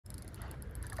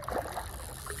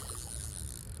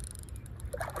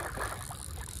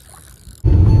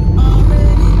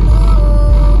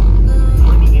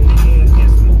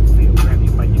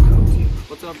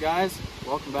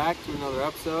welcome back to another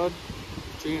episode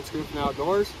of Tree and Scooping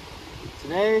Outdoors.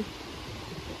 Today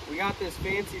we got this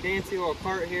fancy dancy little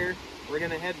cart here. We're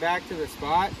gonna head back to the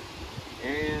spot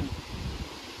and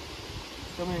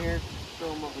come in here, show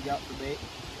them what we got for bait.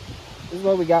 This is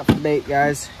what we got for bait,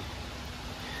 guys.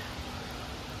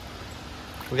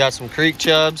 We got some creek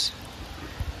chubs,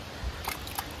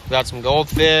 we got some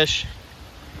goldfish,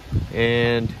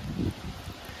 and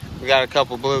we got a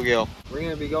couple bluegill. We're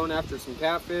gonna be going after some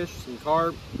catfish, some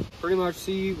carp, pretty much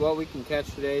see what we can catch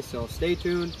today, so stay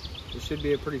tuned. It should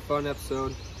be a pretty fun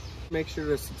episode. Make sure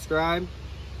to subscribe,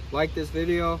 like this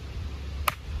video.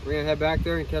 We're gonna head back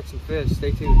there and catch some fish.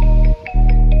 Stay tuned.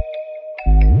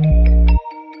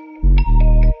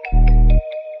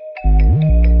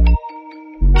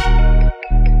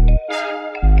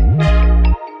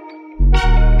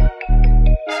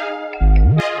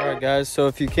 Alright guys, so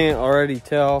if you can't already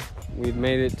tell, we've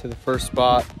made it to the first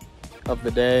spot of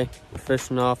the day. We're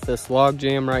fishing off this log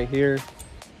jam right here.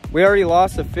 We already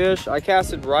lost a fish. I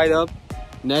casted right up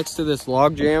next to this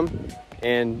log jam,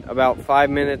 and about 5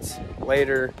 minutes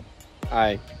later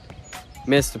I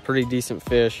missed a pretty decent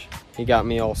fish. He got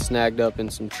me all snagged up in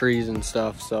some trees and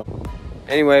stuff. So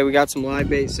anyway, we got some live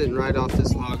bait sitting right off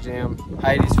this log jam.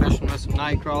 Heidi's fishing with some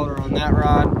night crawler on that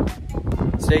rod.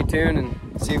 Stay tuned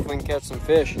and see if we can catch some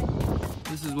fish.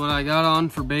 This is what I got on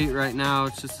for bait right now.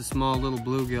 It's just a small little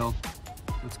bluegill.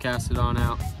 Let's cast it on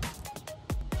out.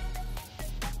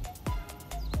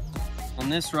 On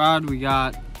this rod we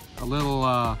got a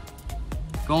little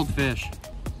goldfish.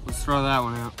 Let's throw that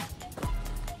one out.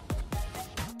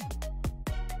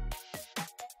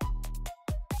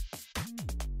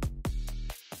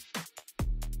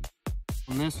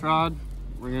 On this rod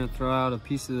we're gonna throw out a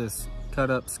piece of this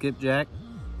cut up skipjack.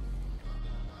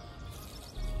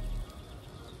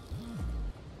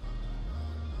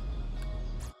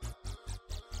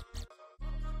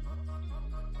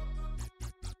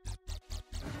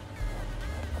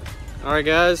 All right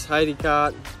guys, Heidi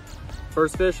caught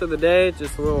first fish of the day,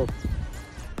 just a little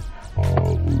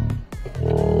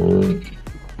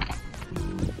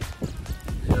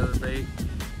the other bait.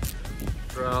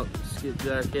 Throw out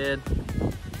skipjack head.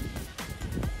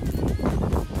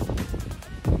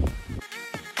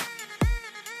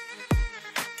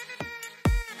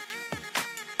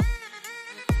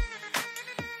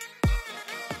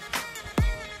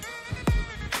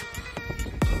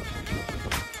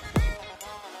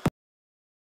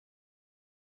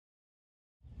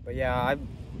 But yeah,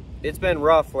 it's been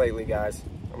rough lately, guys.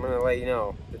 I'm gonna let you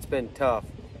know, it's been tough.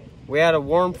 We had a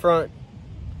warm front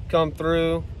come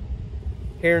through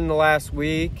here in the last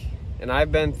week, and I've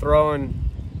been throwing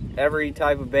every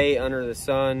type of bait under the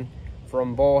sun,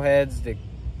 from bullheads to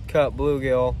cut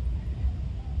bluegill,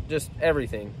 just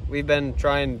everything. We've been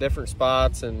trying different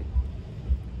spots, and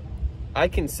I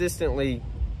consistently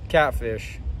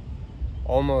catfish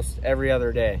almost every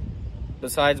other day.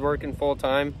 Besides working full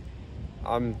time,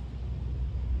 I'm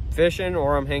fishing,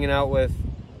 or I'm hanging out with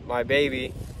my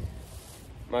baby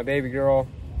girl,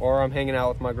 or I'm hanging out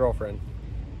with my girlfriend.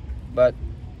 But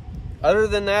other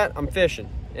than that, I'm fishing.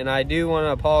 And I do want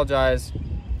to apologize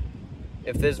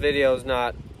if this video is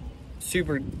not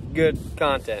super good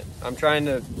content. I'm trying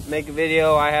to make a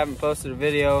video. I haven't posted a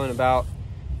video in about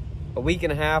a week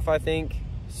and a half, I think.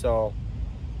 So,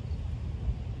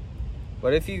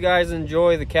 but if you guys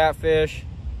enjoy the catfish,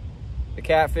 the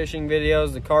catfishing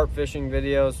videos, the carp fishing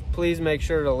videos, please make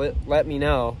sure to let me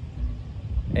know,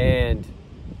 and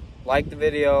like the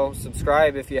video,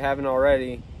 subscribe if you haven't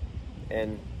already,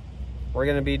 and we're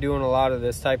going to be doing a lot of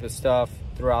this type of stuff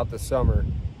throughout the summer,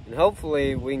 and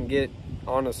hopefully we can get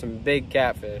onto some big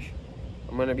catfish.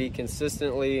 I'm going to be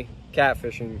consistently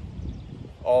catfishing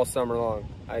all summer long.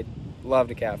 I love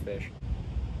to catfish.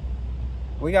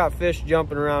 We got fish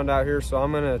jumping around out here, so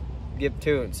I'm going to get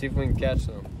to it and see if we can catch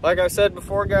some. Like I said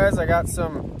before, guys, I got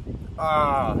some,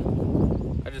 I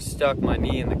just stuck my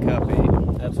knee in the cut bait.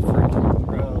 That's freaking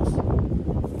gross.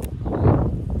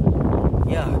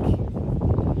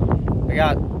 Yuck. I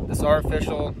got this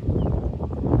artificial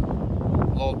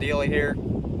little dealie here.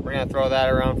 We're gonna throw that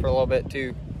around for a little bit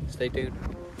too. Stay tuned.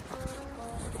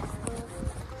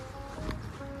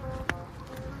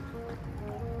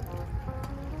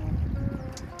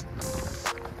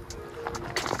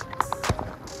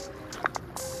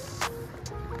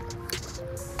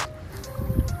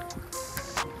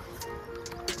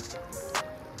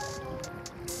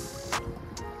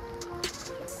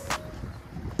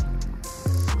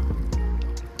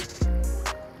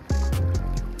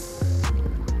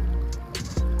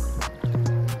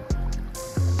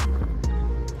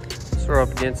 Throw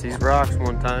up against these rocks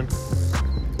one time.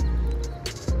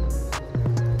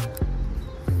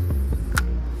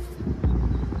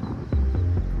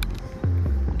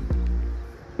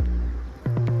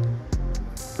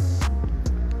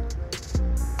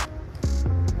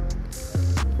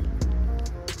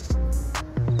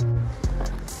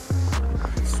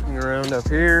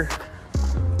 here.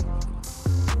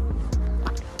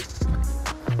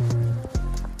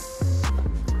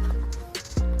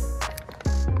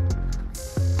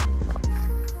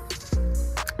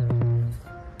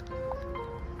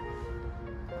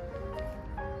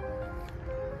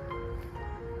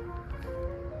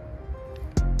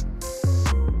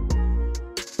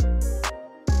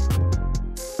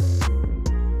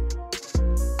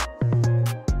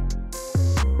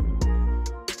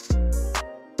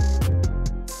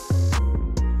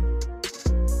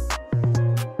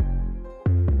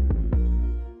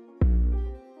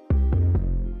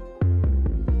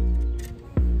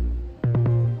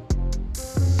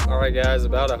 Alright guys,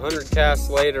 about 100 casts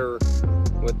later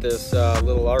with this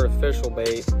little artificial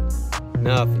bait,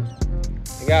 nothing.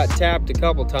 I got tapped a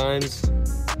couple times,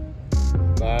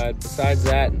 but besides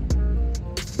that,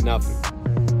 nothing.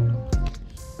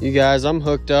 You guys, I'm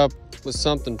hooked up with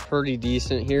something pretty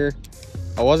decent here.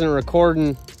 I wasn't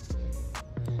recording,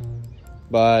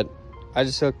 but I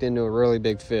just hooked into a really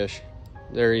big fish.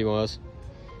 There he was.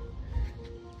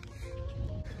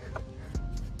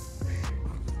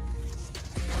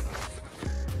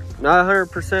 Not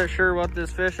 100% sure what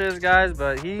this fish is, guys,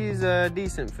 but he's a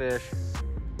decent fish.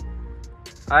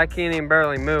 I can't even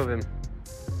barely move him.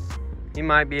 He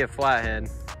might be a flathead.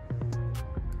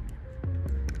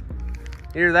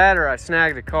 Either that or I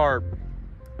snagged a carp.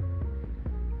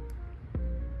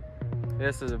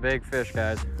 This is a big fish,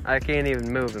 guys. I can't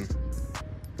even move him.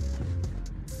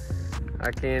 I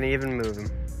can't even move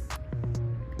him.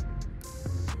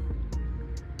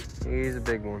 He's a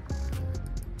big one.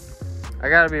 I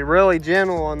gotta be really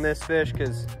gentle on this fish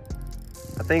because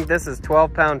I think this is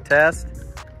 12-pound test.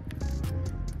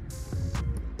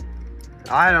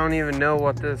 I don't even know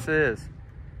what this is.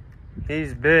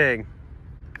 He's big.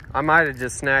 I might have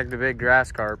just snagged a big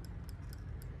grass carp.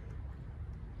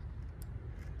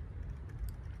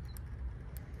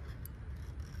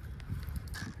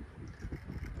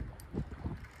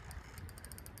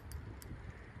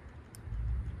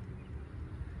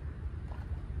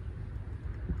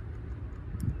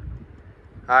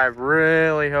 I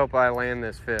really hope I land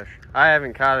this fish. I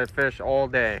haven't caught a fish all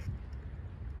day.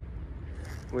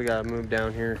 We gotta move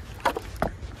down here.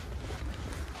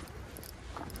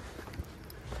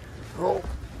 Oh.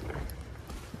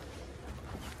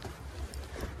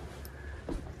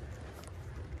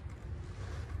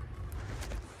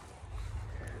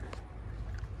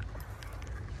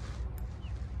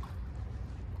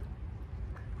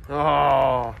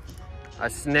 Oh, I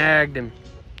snagged him.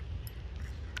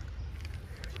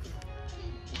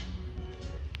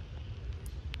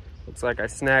 Looks like I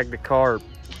snagged the carp.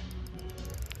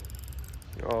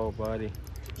 Oh, buddy.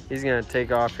 He's gonna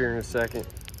take off here in a second.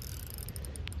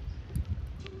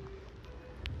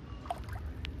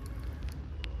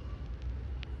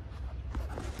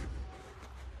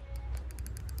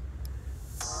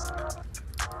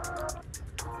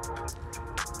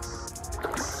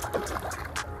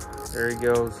 There he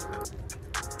goes.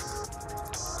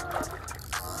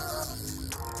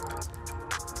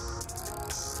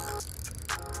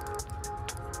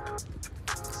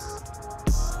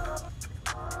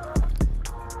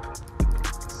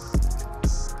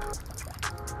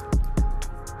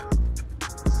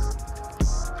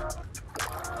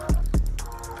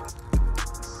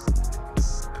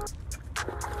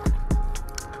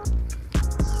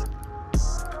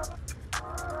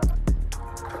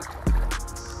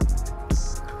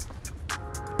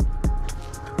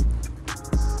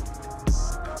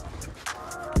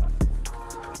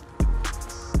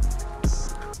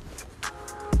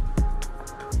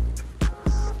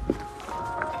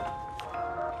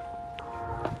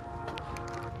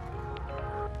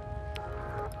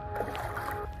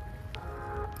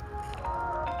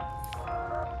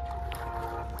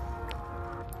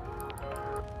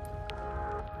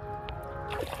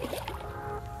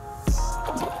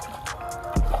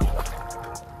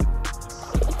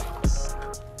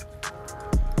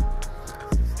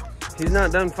 He's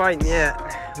not done fighting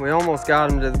yet. We almost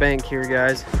got him to the bank here,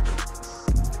 guys.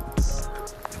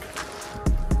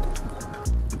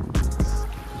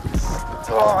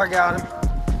 Oh, I got him.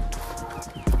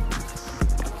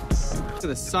 Look at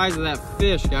the size of that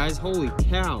fish, guys. Holy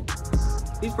cow.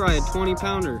 He's probably a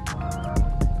 20-pounder.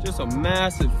 Just a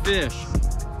massive fish.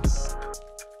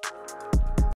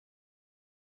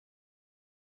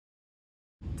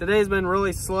 Today's been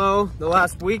really slow. The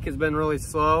last week has been really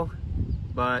slow,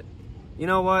 but you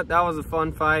know what? That was a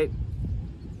fun fight.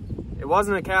 It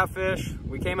wasn't a catfish.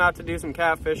 We came out to do some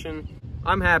catfishing.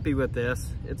 I'm happy with this.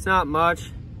 It's not much,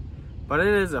 but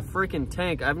it is a freaking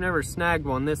tank. I've never snagged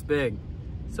one this big.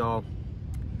 So,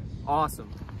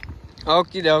 awesome.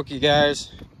 Okie dokie,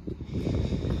 guys.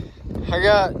 I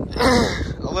got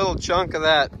a little chunk of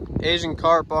that Asian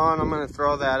carp on. I'm gonna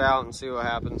throw that out and see what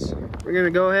happens. We're gonna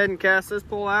go ahead and cast this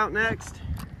pole out next.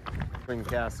 We can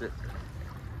cast it.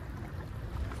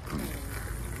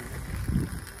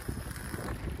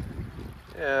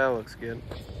 Yeah, that looks good.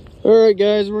 All right,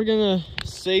 guys, we're gonna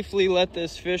safely let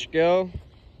this fish go.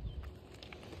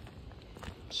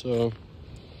 So,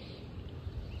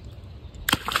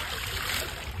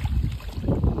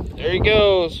 there he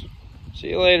goes. See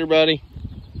you later, buddy.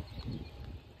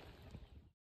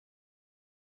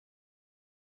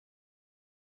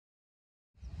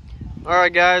 All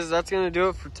right, guys, that's gonna do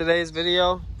it for today's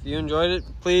video. If you enjoyed it,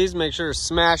 please make sure to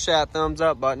smash that thumbs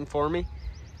up button for me.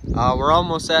 We're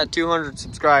almost at 200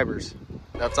 subscribers.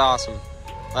 That's awesome.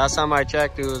 Last time I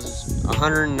checked, it was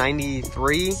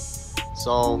 193.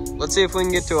 So let's see if we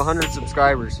can get to 100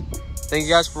 subscribers. Thank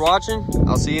you guys for watching.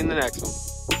 I'll see you in the next one.